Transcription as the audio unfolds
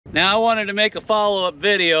Now I wanted to make a follow-up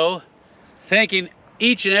video thanking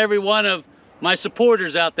each and every one of my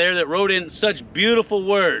supporters out there that wrote in such beautiful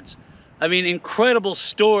words. I mean, incredible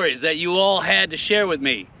stories that you all had to share with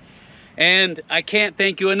me. And I can't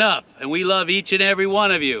thank you enough. And we love each and every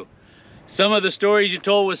one of you. Some of the stories you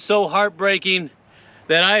told was so heartbreaking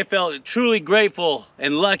that I felt truly grateful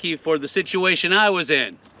and lucky for the situation I was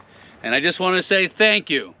in. And I just want to say thank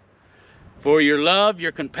you for your love,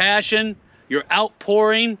 your compassion, your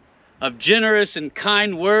outpouring of generous and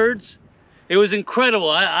kind words. It was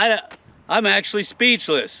incredible. I'm actually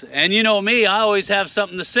speechless. And you know me, I always have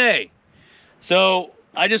something to say. So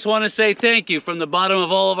I just want to say thank you from the bottom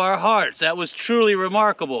of all of our hearts. That was truly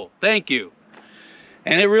remarkable. Thank you.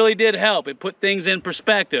 And it really did help. It put things in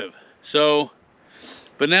perspective. So,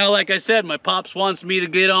 but now, like I said, my pops wants me to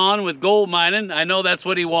get on with gold mining. I know that's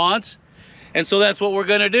what he wants. And so that's what we're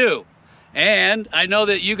going to do. And I know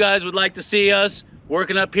that you guys would like to see us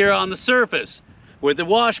working up here on the surface with the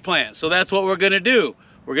wash plant. So that's what we're going to do.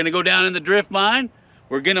 We're going to go down in the drift mine.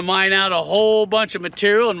 We're going to mine out a whole bunch of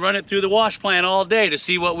material and run it through the wash plant all day to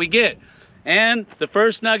see what we get. And the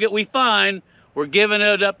first nugget we find, we're giving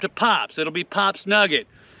it up to Pops. It'll be Pop's Nugget.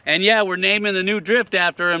 And yeah, we're naming the new drift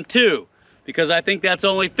after him too, because I think that's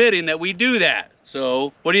only fitting that we do that.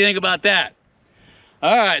 So what do you think about that?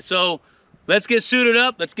 All right, so let's get suited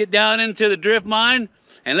up. Let's get down into the drift mine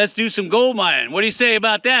and let's do some gold mining. What do you say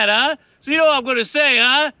about that, huh? So you know what I'm gonna say,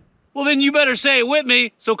 huh? Well, then you better say it with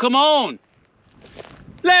me. So come on.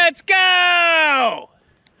 Let's go!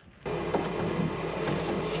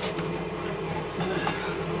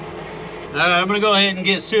 All right, I'm gonna go ahead and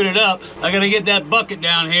get suited up. I gotta get that bucket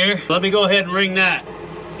down here. Let me go ahead and ring that.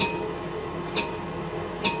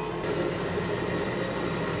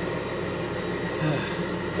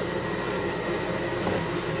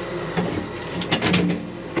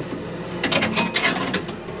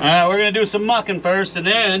 All right, we're gonna do some mucking first, and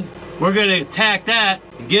then we're gonna attack that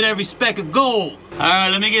and get every speck of gold. All right,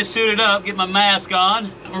 let me get suited up, get my mask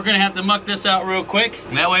on. We're gonna have to muck this out real quick.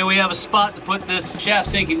 And that way we have a spot to put this shaft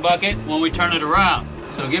sinking bucket when we turn it around.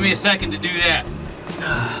 So give me a second to do that.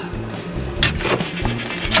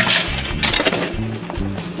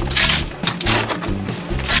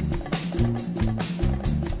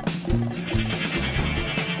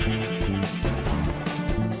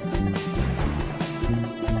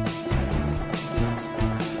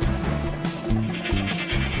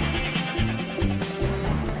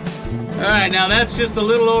 All right, now that's just a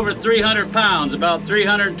little over 300 pounds, about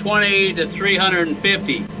 320 to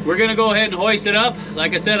 350. We're gonna go ahead and hoist it up.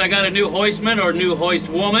 Like I said, I got a new hoistman or new hoist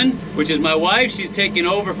woman, which is my wife. She's taking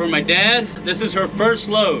over for my dad. This is her first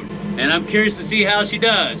load, and I'm curious to see how she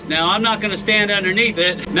does. Now, I'm not gonna stand underneath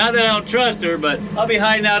it. Not that I don't trust her, but I'll be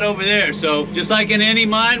hiding out over there. So just like in any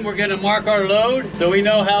mine, we're gonna mark our load so we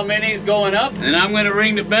know how many is going up. And I'm gonna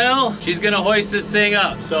ring the bell. She's gonna hoist this thing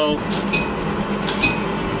up. So.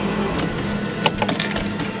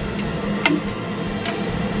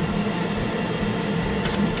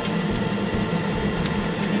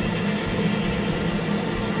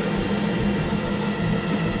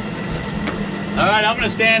 All right, I'm gonna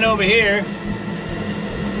stand over here,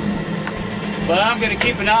 but I'm gonna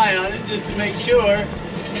keep an eye on it just to make sure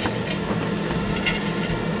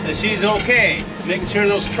that she's okay, making sure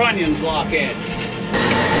those trunnions lock in.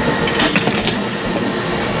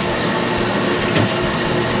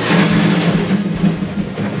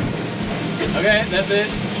 Okay, that's it.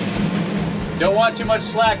 Don't want too much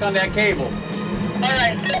slack on that cable. All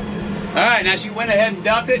right. All right, now she went ahead and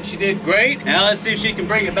dumped it. She did great. Now let's see if she can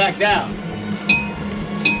bring it back down.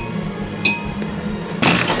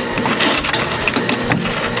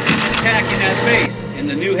 Attacking that base in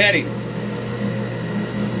the new heading.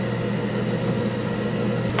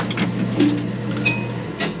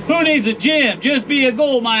 Who needs a gym? Just be a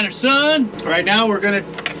gold miner, son. Right now we're gonna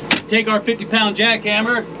take our 50-pound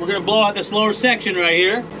jackhammer. We're gonna blow out this lower section right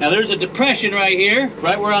here. Now there's a depression right here,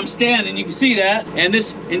 right where I'm standing. You can see that. And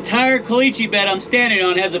this entire caliche bed I'm standing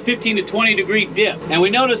on has a 15 to 20 degree dip. And we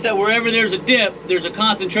notice that wherever there's a dip, there's a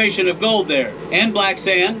concentration of gold there and black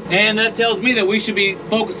sand. And that tells me that we should be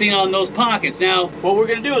focusing on those pockets. Now, what we're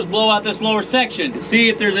gonna do is blow out this lower section and see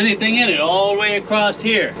if there's anything in it all the way across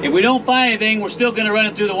here. If we don't find anything, we're still gonna run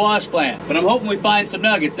it through the wash plant. But I'm hoping we find some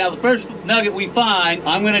nuggets. Now, the first nugget we find,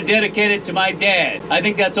 I'm gonna dedicate dedicate it to my dad. I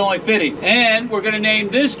think that's only fitting. And we're gonna name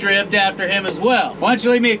this drift after him as well. Why don't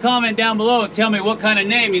you leave me a comment down below and tell me what kind of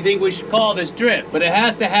name you think we should call this drift. But it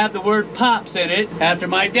has to have the word Pops in it after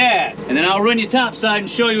my dad. And then I'll run you topside and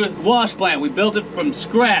show you a wash plant. We built it from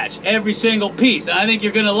scratch, every single piece. And I think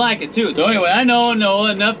you're gonna like it too. So anyway, I know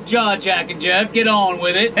enough jaw jacking, Jeff. Get on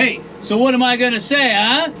with it. Hey, so what am I gonna say,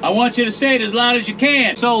 huh? I want you to say it as loud as you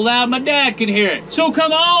can. So loud my dad can hear it. So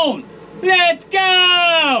come on, let's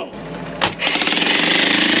go!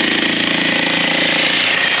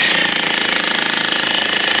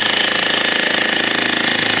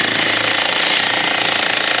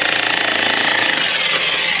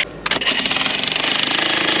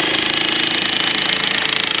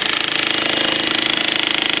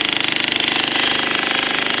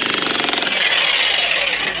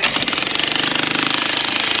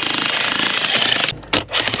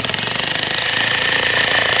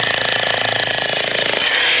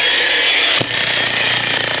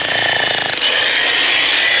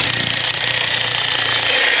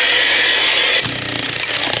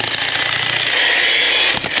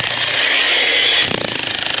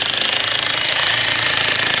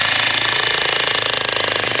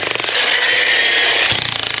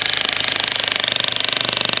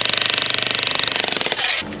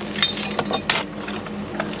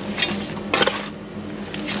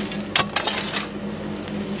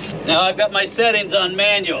 Now I've got my settings on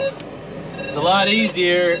manual. It's a lot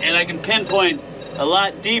easier and I can pinpoint a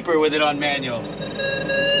lot deeper with it on manual.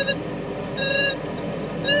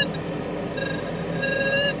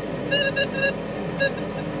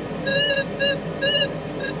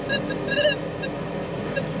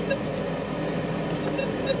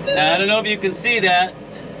 Now I don't know if you can see that.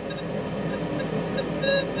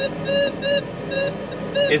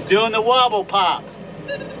 It's doing the wobble pop.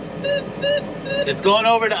 It's going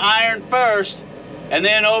over to iron first, and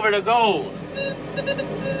then over to gold.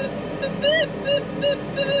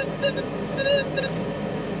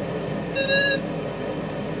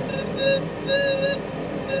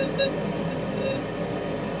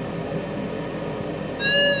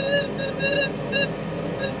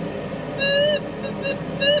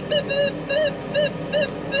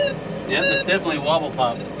 Yep, that's definitely wobble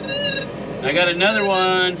pop. I got another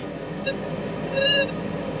one.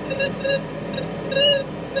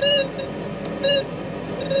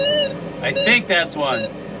 I think that's one.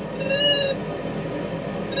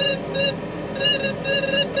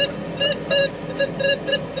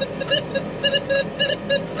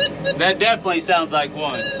 That definitely sounds like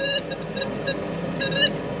one.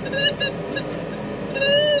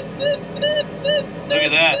 Look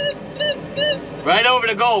at that. Right over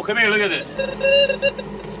to gold. Come here, look at this.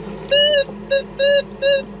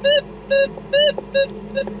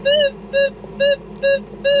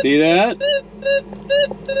 See that?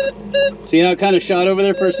 See how it kind of shot over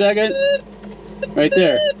there for a second? Right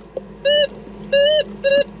there.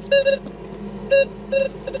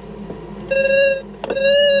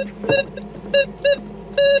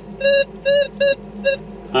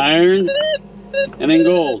 Iron, and then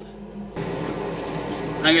gold.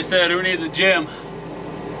 Like I said, who needs a gym?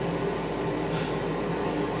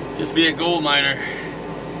 Just be a gold miner.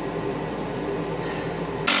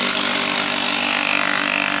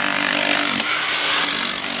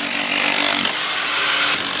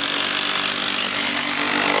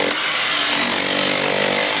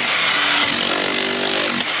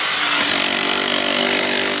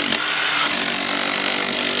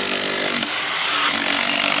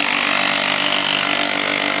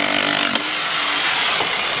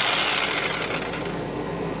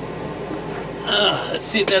 Let's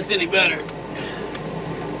see if that's any better.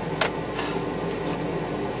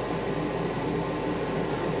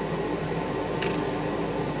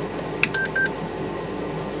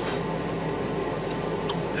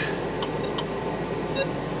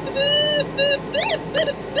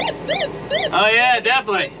 Oh yeah,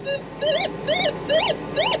 definitely.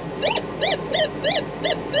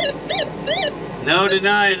 No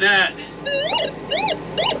denying that.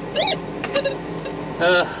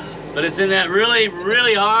 But it's in that really,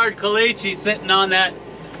 really hard caliche sitting on that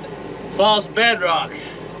false bedrock.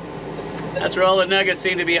 That's where all the nuggets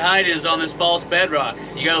seem to be hiding, is on this false bedrock.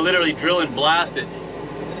 You gotta literally drill and blast it.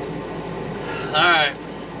 Alright.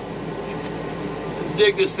 Let's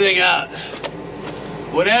dig this thing out.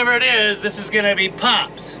 Whatever it is, this is gonna be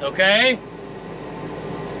Pops, okay?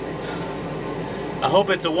 I hope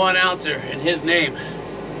it's a 1 ouncer in his name.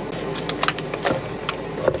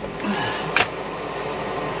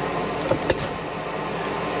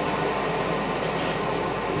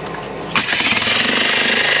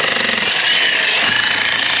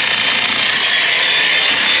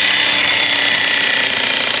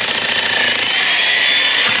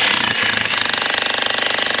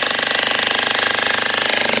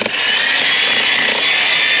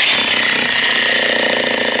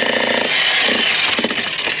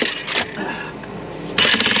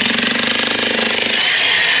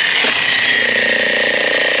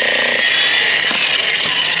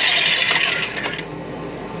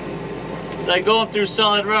 It's like going through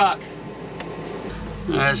solid rock.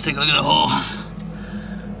 All right, let's take a look at the hole.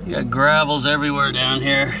 You got gravels everywhere down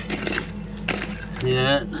here. See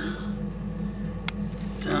that?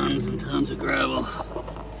 Tons and tons of gravel.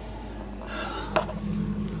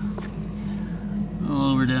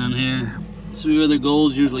 All over down here. So where the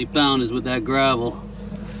gold's usually found is with that gravel.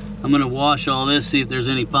 I'm gonna wash all this, see if there's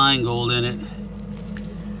any fine gold in it.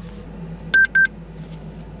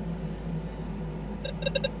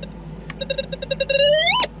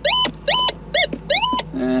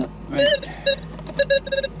 Right.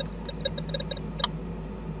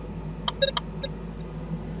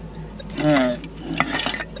 All right.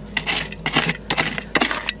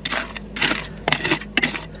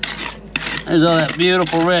 There's all that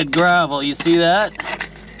beautiful red gravel. You see that?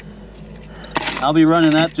 I'll be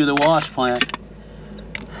running that through the wash plant.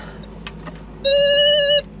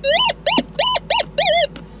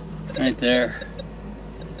 Right there.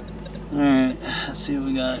 All right, let's see what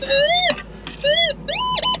we got.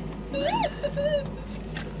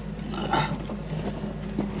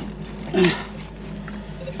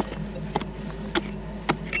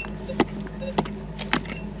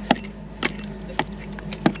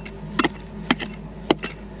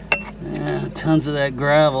 Yeah, tons of that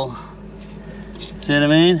gravel. See what I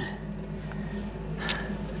mean?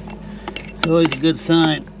 It's always a good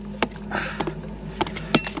sign.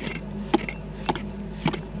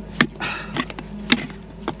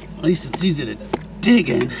 At least it's easy to dig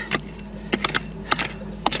in.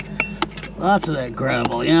 Lots of that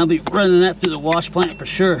gravel. Yeah, I'll be running that through the wash plant for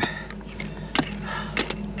sure.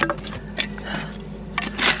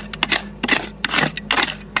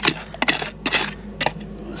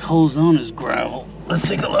 This whole zone is gravel. Let's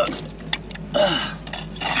take a look.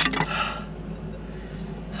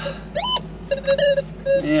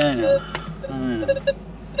 Yeah, I know.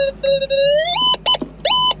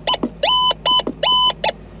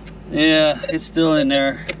 Yeah, it's still in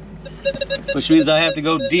there, which means I have to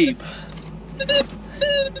go deep.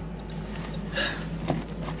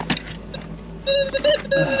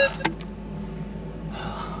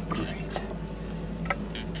 Great.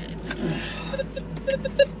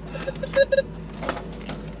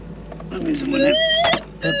 That means I'm gonna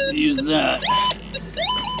have to use that.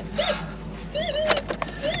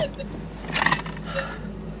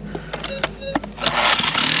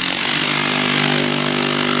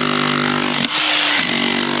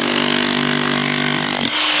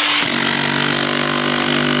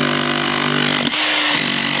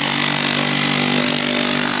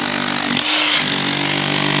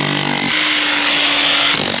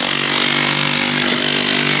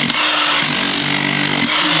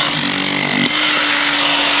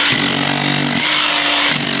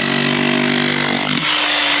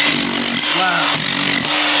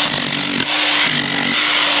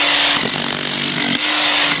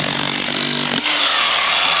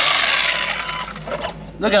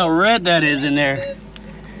 Look how red that is in there.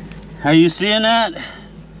 Are you seeing that?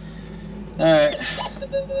 All right.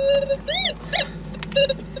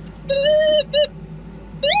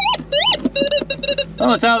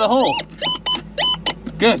 Oh, it's out of the hole.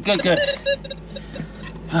 Good, good, good.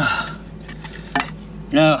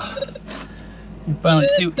 Now, you finally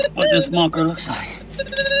see what this bunker looks like.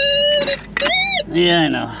 Yeah, I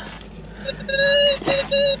know.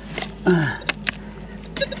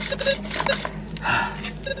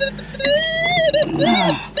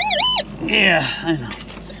 Yeah, I know.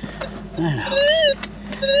 I know.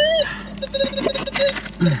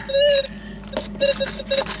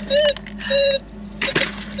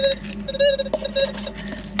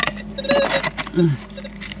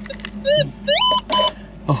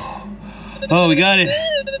 Oh, we got it.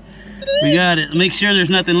 We got it. Make sure there's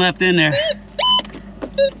nothing left in there.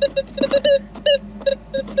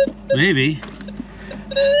 Maybe.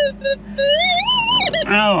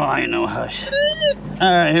 Oh, I know, hush.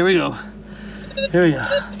 All right, here we go. Here we go.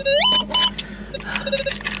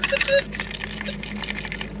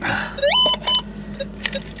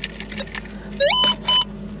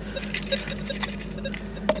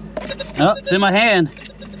 Oh, it's in my hand.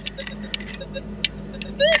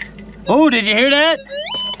 Oh, did you hear that?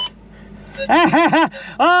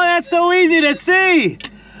 Oh, that's so easy to see.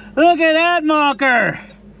 Look at that marker.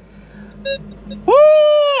 Woo,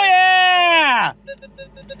 yeah!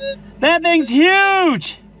 That thing's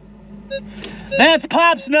huge. That's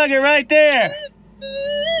Pop's Nugget right there.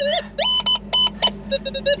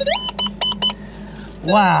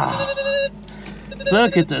 Wow.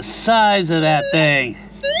 Look at the size of that thing.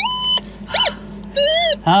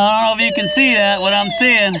 I don't know if you can see that, what I'm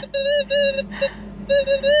seeing.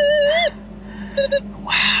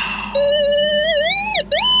 Wow.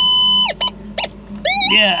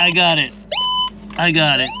 Yeah, I got it. I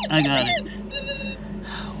got it. I got it.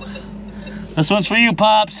 This one's for you,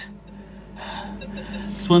 Pops.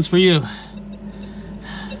 This one's for you.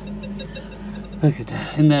 Look at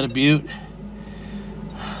that. Isn't that a beaut?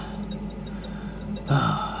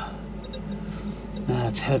 Oh,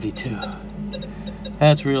 that's heavy too.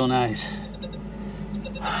 That's real nice.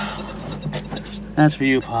 That's for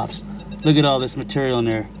you, Pops. Look at all this material in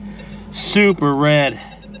there. Super red.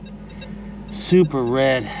 Super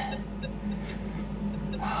red.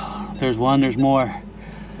 There's one, there's more.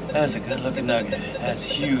 That's a good looking nugget. That's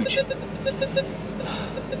huge.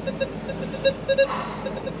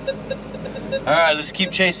 All right, let's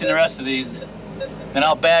keep chasing the rest of these. Then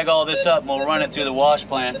I'll bag all this up and we'll run it through the wash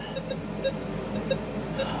plant.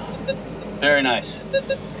 Very nice.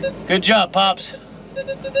 Good job, Pops.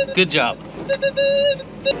 Good job. All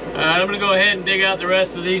right, I'm gonna go ahead and dig out the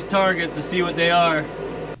rest of these targets to see what they are.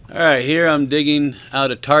 All right, here I'm digging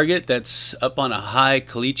out a target that's up on a high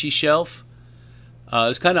caliche shelf.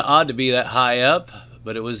 It's kind of odd to be that high up,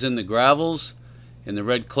 but it was in the gravels, in the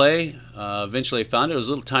red clay. Eventually I found it. It was a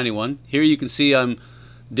little tiny one. Here you can see I'm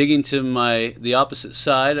digging to the opposite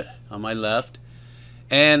side on my left,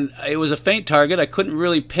 and it was a faint target. I couldn't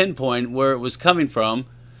really pinpoint where it was coming from,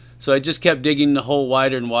 so I just kept digging the hole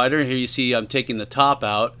wider and wider. Here you see I'm taking the top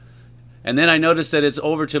out, and then I noticed that it's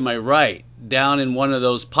over to my right, down in one of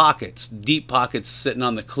those pockets, deep pockets sitting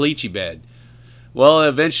on the caliche bed. Well,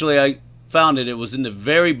 eventually I found it. It was in the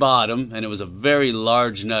very bottom, and it was a very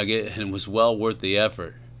large nugget, and it was well worth the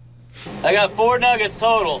effort. I got 4 nuggets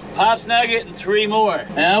total. Pop's nugget and 3 more.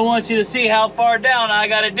 And I want you to see how far down I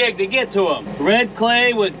gotta dig to get to them. Red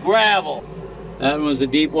clay with gravel. That one was a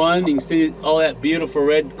deep one. You can see all that beautiful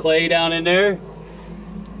red clay down in there.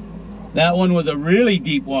 That one was a really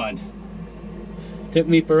deep one. Took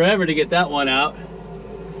me forever to get that one out.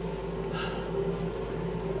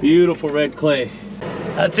 Beautiful red clay.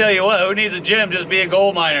 I'll tell you what, who needs a gym? Just be a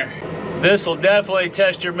gold miner. This will definitely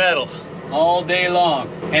test your mettle all day long.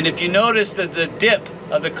 And if you notice that the dip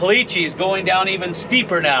of the caliche is going down even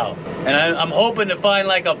steeper now, and I'm hoping to find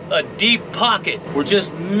like a deep pocket where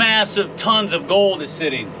just massive tons of gold is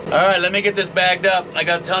sitting. All right, let me get this bagged up. I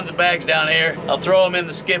got tons of bags down here. I'll throw them in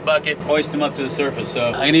the skip bucket, hoist them up to the surface.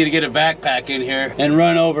 So I need to get a backpack in here and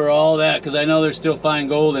run over all that, because I know there's still fine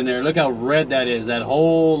gold in there. Look how red that is, that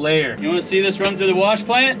whole layer. You want to see this run through the wash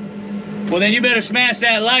plant? Well, then you better smash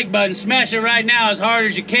that like button. Smash it right now as hard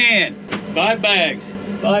as you can. 5 bags.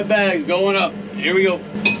 5 bags going up. Here we go.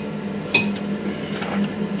 Didn't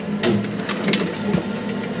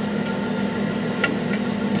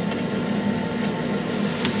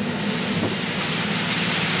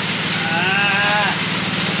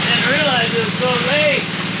realize it was so late.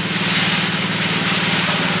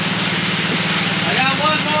 I got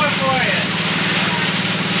one more for you.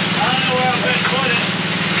 I don't know where I'm going to put it.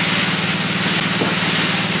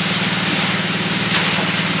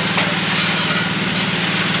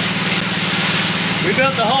 We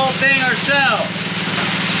built the whole thing ourselves.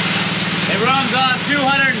 It runs on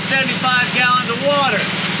 275 gallons of water.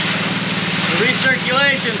 The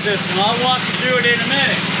recirculation system, I'll walk you through it in a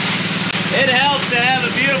minute. It helps to have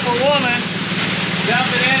a beautiful woman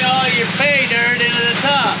dumping in all your pay dirt into the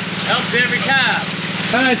tub. Helps every time.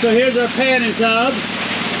 All right, so here's our panning tub.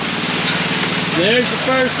 There's the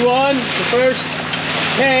first one, the first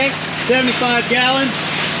tank, 75 gallons.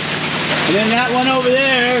 And then that one over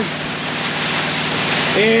there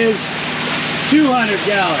is 200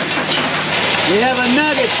 gallons. We have a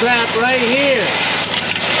nugget trap right here.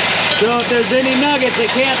 So if there's any nuggets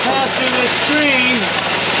that can't pass through this screen,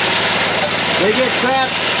 they get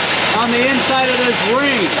trapped on the inside of this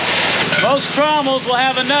ring. Most trommels will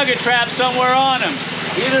have a nugget trap somewhere on them,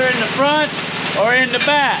 either in the front or in the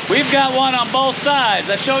back. We've got one on both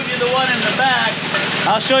sides. I showed you the one in the back.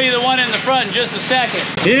 I'll show you the one in the front in just a second.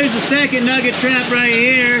 Here's the second nugget trap right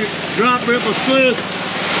here. Drop ripple sluice.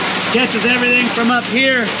 Catches everything from up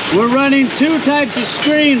here. We're running 2 types of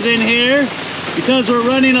screens in here because we're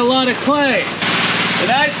running a lot of clay. The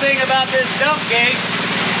nice thing about this dump gate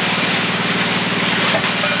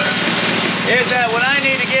is that when I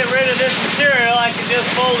need to get rid of this material, I can just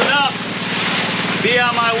fold it up, be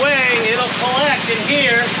on my way, it'll collect in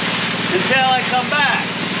here until I come back.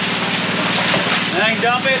 And I can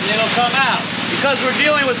dump it and it'll come out. Because we're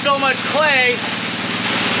dealing with so much clay,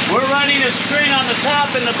 we're running a screen on the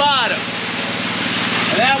top and the bottom.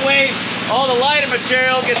 And that way, all the lighter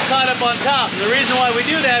material gets caught up on top. And the reason why we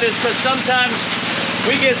do that is because sometimes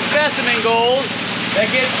we get specimen gold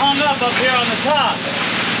that gets hung up here on the top.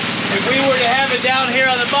 If we were to have it down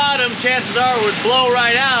here on the bottom, chances are it would blow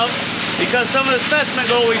right out, because some of the specimen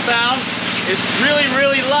gold we found It's really,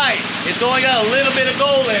 really light. It's only got a little bit of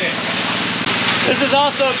gold in it. This is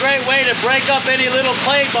also a great way to break up any little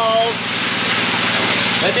clay balls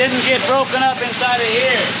that didn't get broken up inside of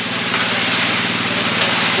here.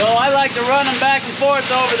 So I like to run them back and forth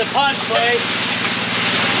over the punch plate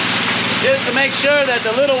just to make sure that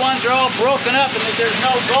the little ones are all broken up and that there's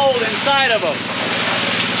no gold inside of them.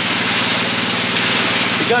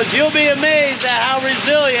 Because you'll be amazed at how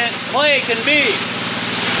resilient clay can be.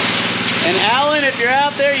 And Alan, if you're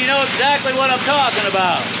out there, you know exactly what I'm talking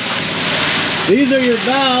about. These are your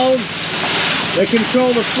valves that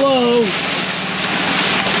control the flow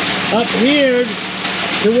up here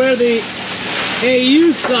to where the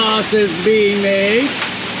AU sauce is being made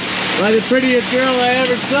by the prettiest girl I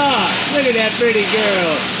ever saw. Look at that pretty girl.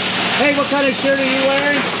 Hey, what kind of shirt are you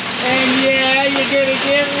wearing? And yeah, you're gonna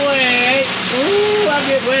get wet. Ooh, I'm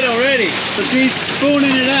getting wet already. So she's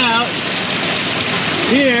spooning it out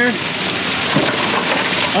here,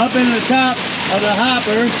 up in the top of the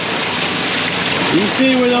hopper. You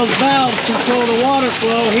see where those valves control the water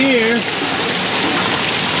flow here,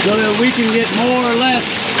 so that we can get more or less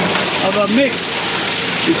of a mix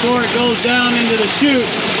before it goes down into the chute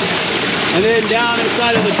and then down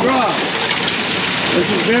inside of the drum. This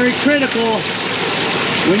is very critical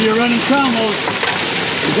when you're running trommels,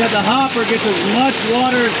 is that the hopper gets as much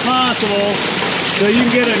water as possible so you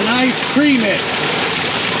can get a nice pre-mix.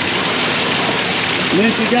 And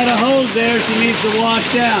then she's got a hose there she needs to wash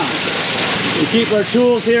down. We keep our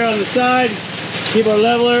tools here on the side, keep our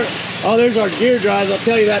leveler. Oh, there's our gear drives, I'll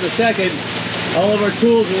tell you that in a second. All of our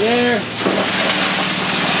tools are there.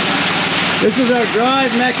 This is our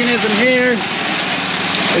drive mechanism here.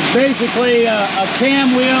 It's basically a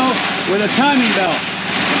cam wheel with a timing belt.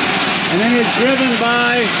 And then it's driven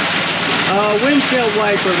by a windshield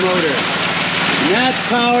wiper motor. And that's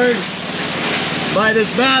powered by this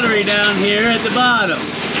battery down here at the bottom.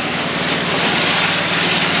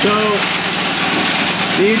 So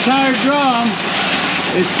the entire drum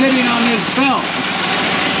is sitting on this belt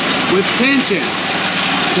with tension.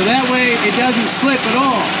 So that way it doesn't slip at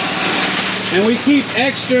all. And we keep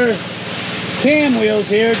extra cam wheels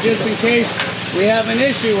here just in case we have an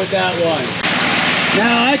issue with that one.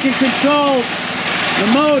 Now I can control the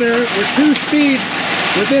motor with 2 speeds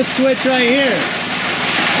with this switch right here.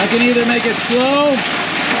 I can either make it slow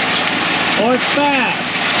or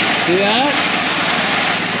fast. See that?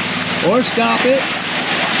 Or stop it.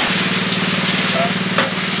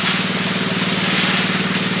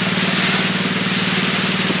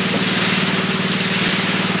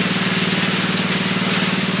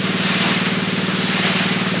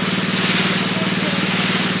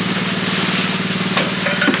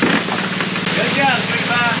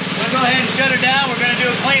 Go ahead and shut her down. We're going to do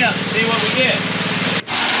a cleanup and see what we get.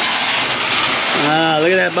 Ah,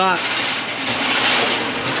 look at that box.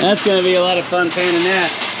 That's going to be a lot of fun painting that.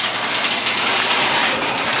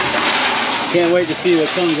 Can't wait to see what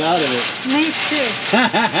comes out of it. Me too.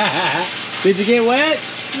 Did you get wet?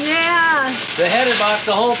 Yeah. The header box,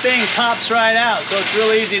 the whole thing pops right out, so it's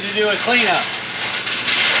real easy to do a cleanup.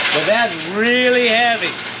 But that's really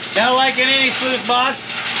heavy. Now, like in any sluice box,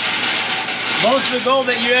 most of the gold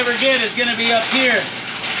that you ever get is going to be up here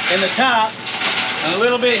in the top, and a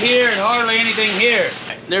little bit here and hardly anything here.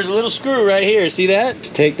 There's a little screw right here, see that?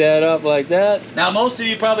 Just take that up like that. Now most of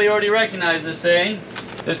you probably already recognize this thing.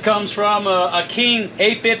 This comes from a King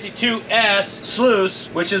A52S sluice,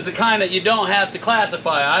 which is the kind that you don't have to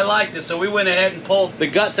classify. I like this, so we went ahead and pulled the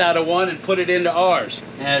guts out of one and put it into ours.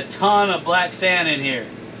 And a ton of black sand in here.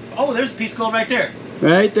 Oh, there's a piece of gold right there.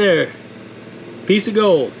 Right there. Piece of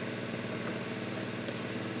gold.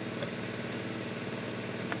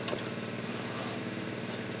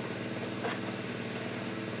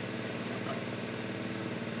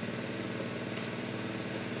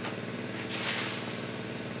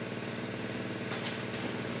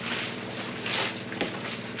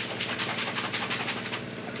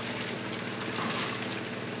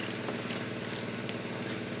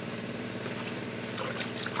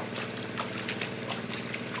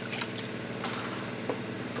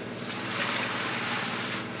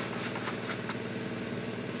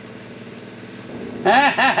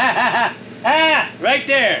 Right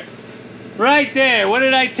there. Right there. What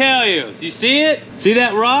did I tell you? Do you see it? See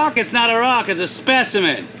that rock? It's not a rock, it's a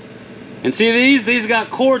specimen. And see these got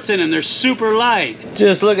quartz in them. They're super light.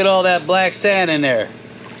 Just look at all that black sand in there.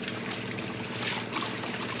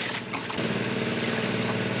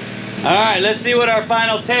 All right, let's see what our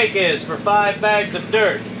final take is for 5 bags of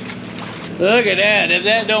dirt. Look at that. If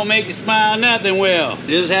that don't make you smile, nothing will.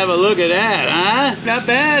 Just have a look at that, huh? Not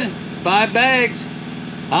bad. 5 bags.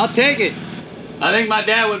 I'll take it. I think my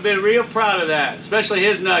dad would have been real proud of that, especially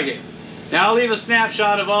his nugget. Now I'll leave a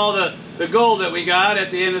snapshot of all the gold that we got at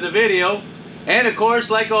the end of the video. And of course,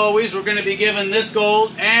 like always, we're going to be giving this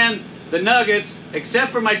gold and the nuggets,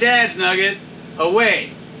 except for my dad's nugget,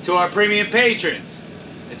 away to our premium patrons.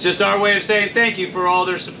 It's just our way of saying thank you for all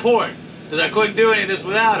their support, because I couldn't do any of this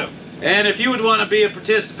without them. And if you would want to be a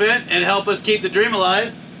participant and help us keep the dream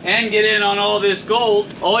alive and get in on all this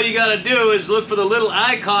gold, all you got to do is look for the little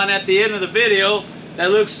icon at the end of the video that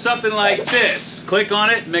looks something like this. Click on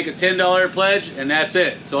it, make a $10 pledge, and that's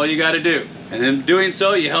it. That's all you got to do. And in doing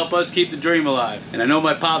so, you help us keep the dream alive. And I know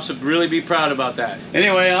my pops would really be proud about that.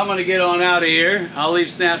 Anyway, I'm going to get on out of here. I'll leave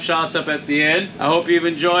snapshots up at the end. I hope you've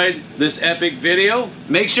enjoyed this epic video.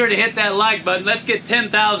 Make sure to hit that like button. Let's get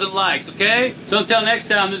 10,000 likes, okay? So until next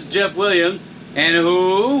time, this is Jeff Williams. And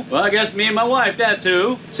who? Well, I guess me and my wife, that's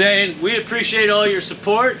who. Saying we appreciate all your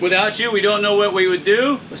support. Without you, we don't know what we would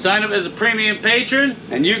do. Sign up as a premium patron,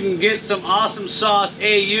 and you can get some awesome sauce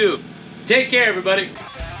AU. Take care, everybody.